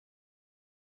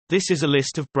This is a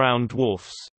list of brown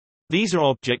dwarfs. These are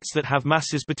objects that have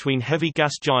masses between heavy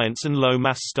gas giants and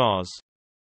low-mass stars.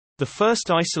 The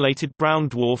first isolated brown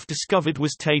dwarf discovered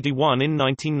was Teide 1 in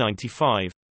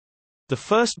 1995. The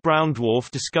first brown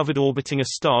dwarf discovered orbiting a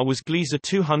star was Gliese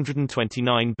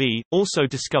 229b, also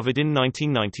discovered in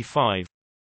 1995.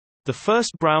 The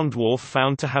first brown dwarf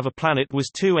found to have a planet was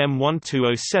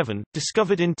 2M1207,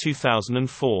 discovered in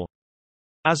 2004.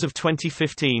 As of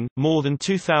 2015, more than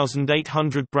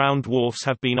 2,800 brown dwarfs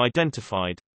have been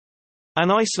identified.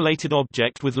 An isolated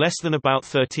object with less than about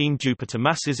 13 Jupiter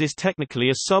masses is technically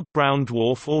a sub-brown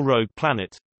dwarf or rogue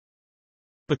planet.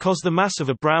 Because the mass of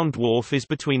a brown dwarf is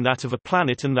between that of a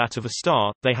planet and that of a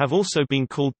star, they have also been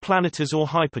called planetars or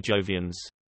hyperjovians.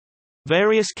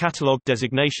 Various catalog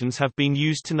designations have been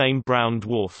used to name brown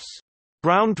dwarfs.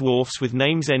 Brown dwarfs with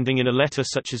names ending in a letter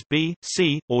such as B,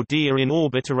 C, or D are in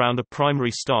orbit around a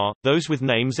primary star. Those with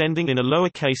names ending in a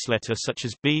lowercase letter such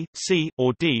as B, C,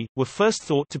 or D were first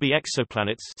thought to be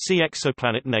exoplanets. See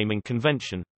exoplanet naming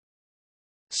convention.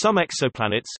 Some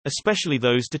exoplanets, especially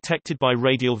those detected by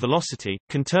radial velocity,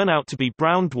 can turn out to be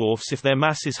brown dwarfs if their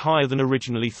mass is higher than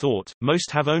originally thought. Most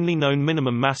have only known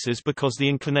minimum masses because the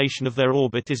inclination of their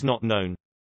orbit is not known.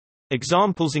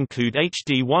 Examples include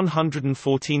HD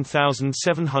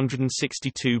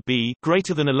 114762b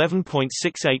greater than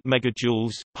 11.68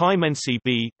 megajoules, Pi Mensi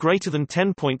b greater than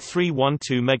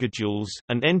 10.312 megajoules,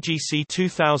 and NGC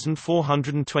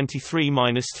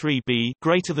 2423-3b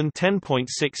greater than 10.6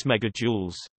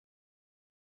 megajoules.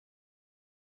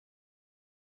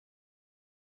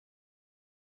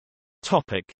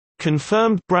 Topic: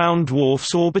 Confirmed brown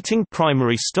dwarfs orbiting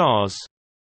primary stars.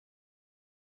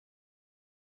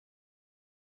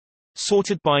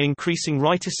 Sorted by increasing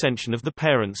right ascension of the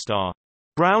parent star.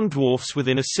 Brown dwarfs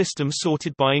within a system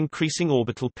sorted by increasing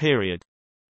orbital period.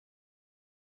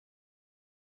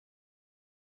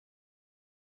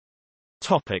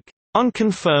 Topic: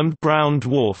 Unconfirmed brown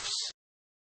dwarfs.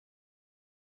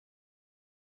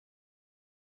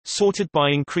 Sorted by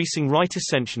increasing right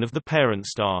ascension of the parent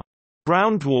star.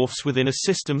 Brown dwarfs within a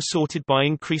system sorted by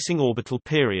increasing orbital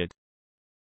period.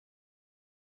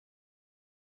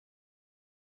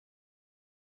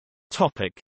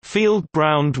 Topic: Field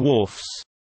brown dwarfs.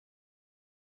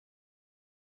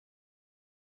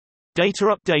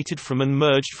 Data updated from and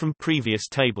merged from previous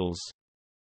tables.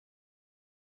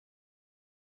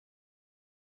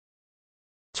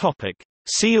 Topic: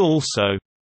 See also.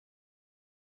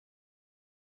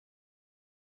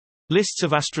 Lists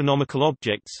of astronomical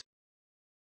objects.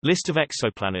 List of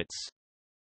exoplanets.